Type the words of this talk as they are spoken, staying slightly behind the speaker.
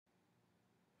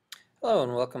Hello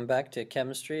and welcome back to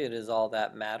Chemistry. It is all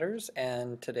that matters,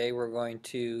 and today we're going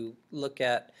to look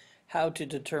at how to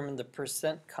determine the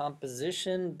percent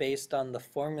composition based on the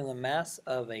formula mass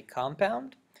of a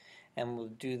compound, and we'll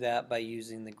do that by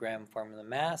using the gram formula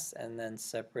mass and then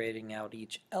separating out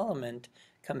each element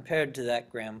compared to that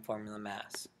gram formula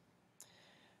mass.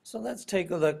 So let's take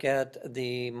a look at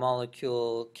the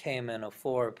molecule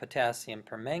KMnO4, potassium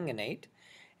permanganate.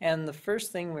 And the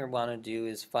first thing we want to do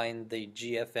is find the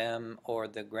GFM, or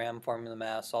the gram formula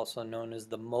mass, also known as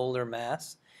the molar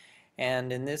mass.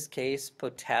 And in this case,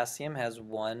 potassium has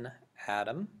one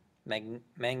atom,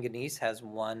 manganese has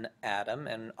one atom,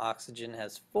 and oxygen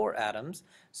has four atoms.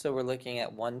 So we're looking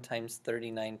at 1 times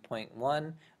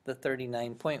 39.1. The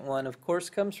 39.1, of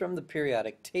course, comes from the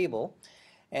periodic table.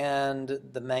 And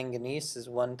the manganese is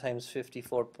 1 times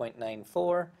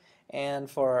 54.94.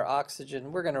 And for our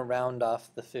oxygen, we're going to round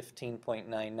off the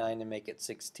 15.99 and make it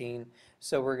 16.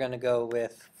 So we're going to go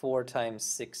with 4 times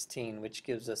 16, which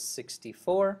gives us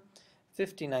 64,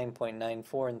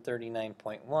 59.94, and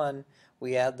 39.1.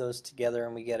 We add those together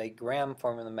and we get a gram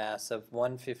formula mass of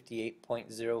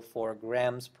 158.04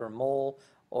 grams per mole,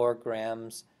 or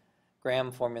gram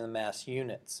formula mass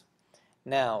units.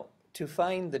 Now, to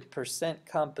find the percent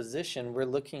composition, we're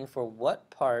looking for what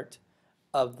part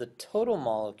of the total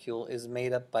molecule is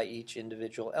made up by each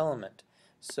individual element.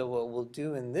 So what we'll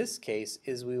do in this case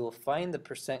is we will find the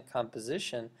percent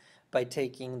composition by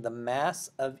taking the mass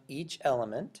of each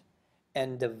element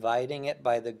and dividing it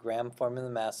by the gram formula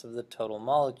mass of the total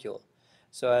molecule.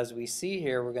 So as we see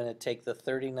here, we're going to take the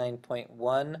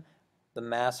 39.1, the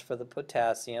mass for the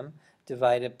potassium,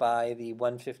 divided by the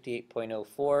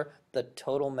 158.04, the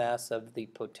total mass of the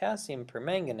potassium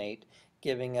permanganate,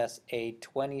 giving us a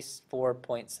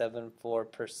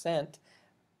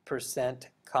 24.74%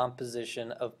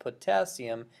 composition of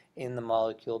potassium in the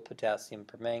molecule potassium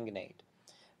permanganate.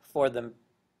 For the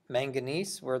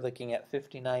manganese, we're looking at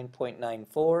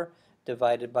 59.94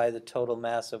 divided by the total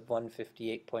mass of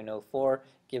 158.04,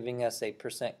 giving us a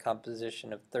percent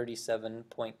composition of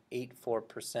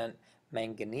 37.84%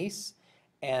 manganese.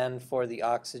 And for the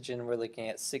oxygen, we're looking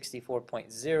at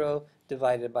 64.0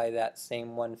 divided by that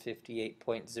same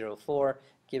 158.04,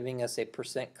 giving us a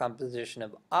percent composition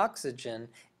of oxygen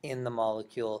in the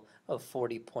molecule of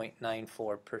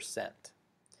 40.94%.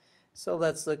 So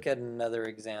let's look at another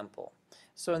example.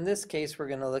 So in this case, we're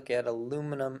going to look at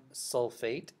aluminum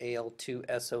sulfate,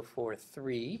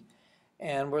 Al2SO4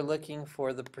 and we're looking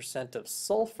for the percent of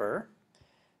sulfur.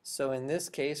 So in this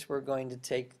case, we're going to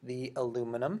take the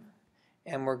aluminum,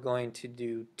 and we're going to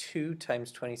do 2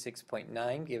 times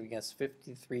 26.9, giving us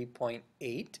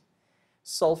 53.8.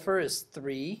 Sulfur is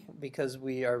 3, because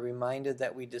we are reminded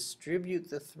that we distribute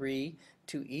the 3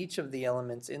 to each of the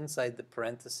elements inside the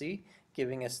parenthesis,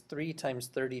 giving us 3 times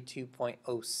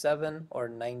 32.07, or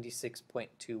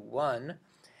 96.21.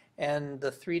 And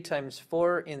the 3 times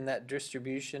 4 in that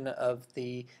distribution of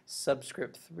the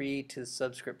subscript 3 to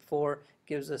subscript 4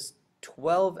 gives us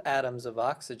 12 atoms of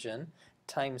oxygen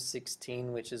times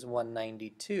 16, which is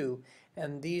 192.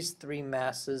 And these three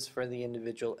masses for the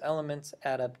individual elements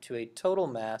add up to a total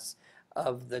mass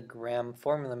of the gram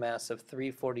formula mass of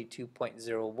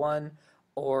 342.01,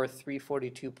 or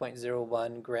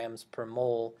 342.01 grams per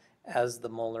mole as the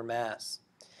molar mass.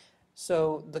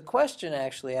 So the question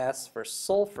actually asks for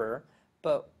sulfur,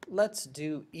 but let's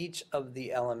do each of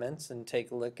the elements and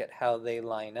take a look at how they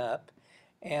line up.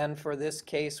 And for this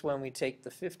case, when we take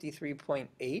the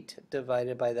 53.8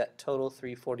 divided by that total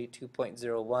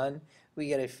 342.01, we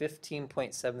get a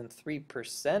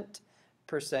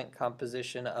 15.73%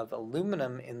 composition of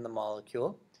aluminum in the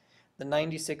molecule. The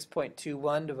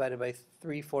 96.21 divided by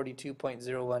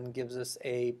 342.01 gives us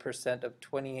a percent of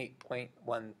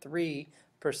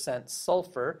 28.13%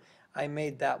 sulfur. I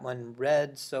made that one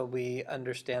red so we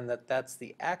understand that that's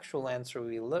the actual answer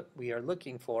we are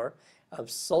looking for, of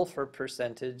sulfur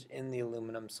percentage in the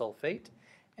aluminum sulfate.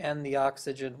 And the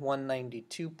oxygen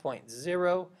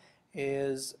 192.0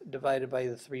 is divided by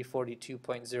the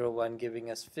 342.01, giving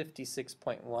us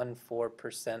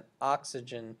 56.14%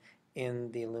 oxygen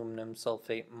in the aluminum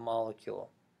sulfate molecule.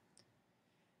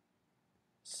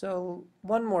 So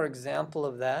one more example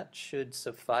of that should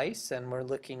suffice, and we're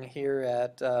looking here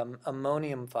at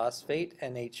ammonium phosphate,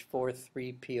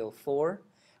 NH43PO4.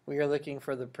 We are looking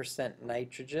for the percent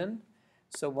nitrogen.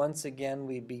 So once again,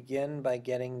 we begin by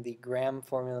getting the gram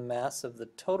formula mass of the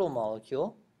total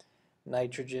molecule.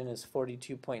 Nitrogen is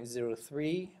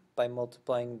 42.03 by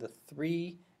multiplying the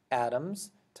 3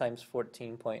 atoms times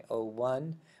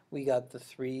 14.01. We got the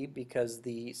 3 because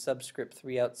the subscript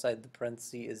 3 outside the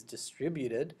parenthesis is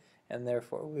distributed, and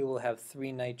therefore we will have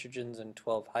 3 nitrogens and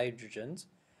 12 hydrogens.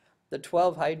 The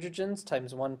 12 hydrogens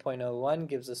times 1.01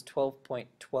 gives us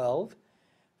 12.12.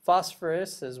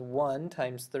 Phosphorus is 1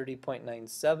 times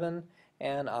 30.97,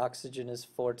 and oxygen is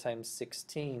 4 times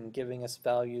 16, giving us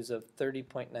values of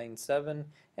 30.97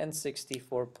 and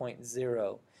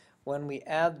 64.0. When we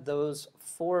add those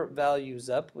 4 values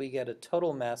up, we get a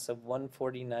total mass of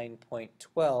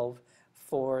 149.12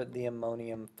 for the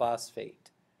ammonium phosphate.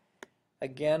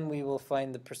 Again, we will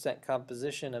find the percent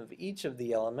composition of each of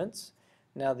the elements.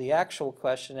 Now the actual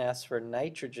question asks for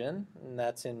nitrogen, and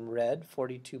that's in red,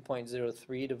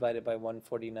 42.03 divided by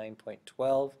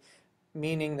 149.12,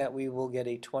 meaning that we will get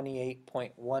a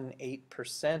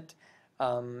 28.18%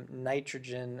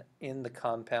 nitrogen in the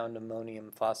compound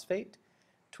ammonium phosphate.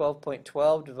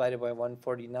 12.12 divided by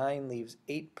 149 leaves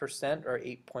 8% or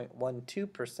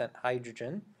 8.12%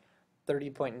 hydrogen.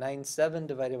 30.97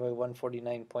 divided by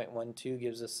 149.12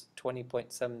 gives us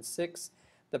 20.76,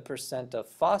 the percent of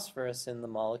phosphorus in the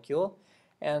molecule,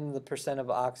 and the percent of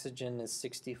oxygen is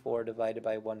 64 divided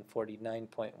by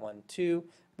 149.12,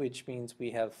 which means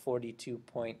we have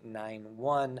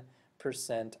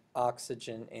 42.91%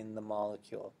 oxygen in the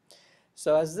molecule.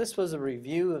 So as this was a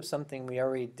review of something we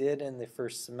already did in the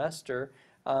first semester,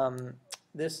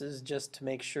 this is just to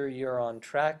make sure you're on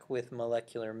track with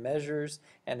molecular measures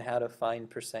and how to find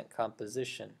percent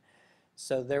composition.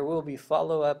 So there will be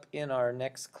follow-up in our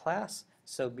next class,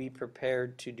 so be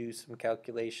prepared to do some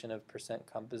calculation of percent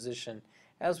composition.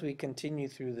 As we continue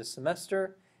through the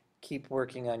semester, keep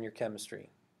working on your chemistry.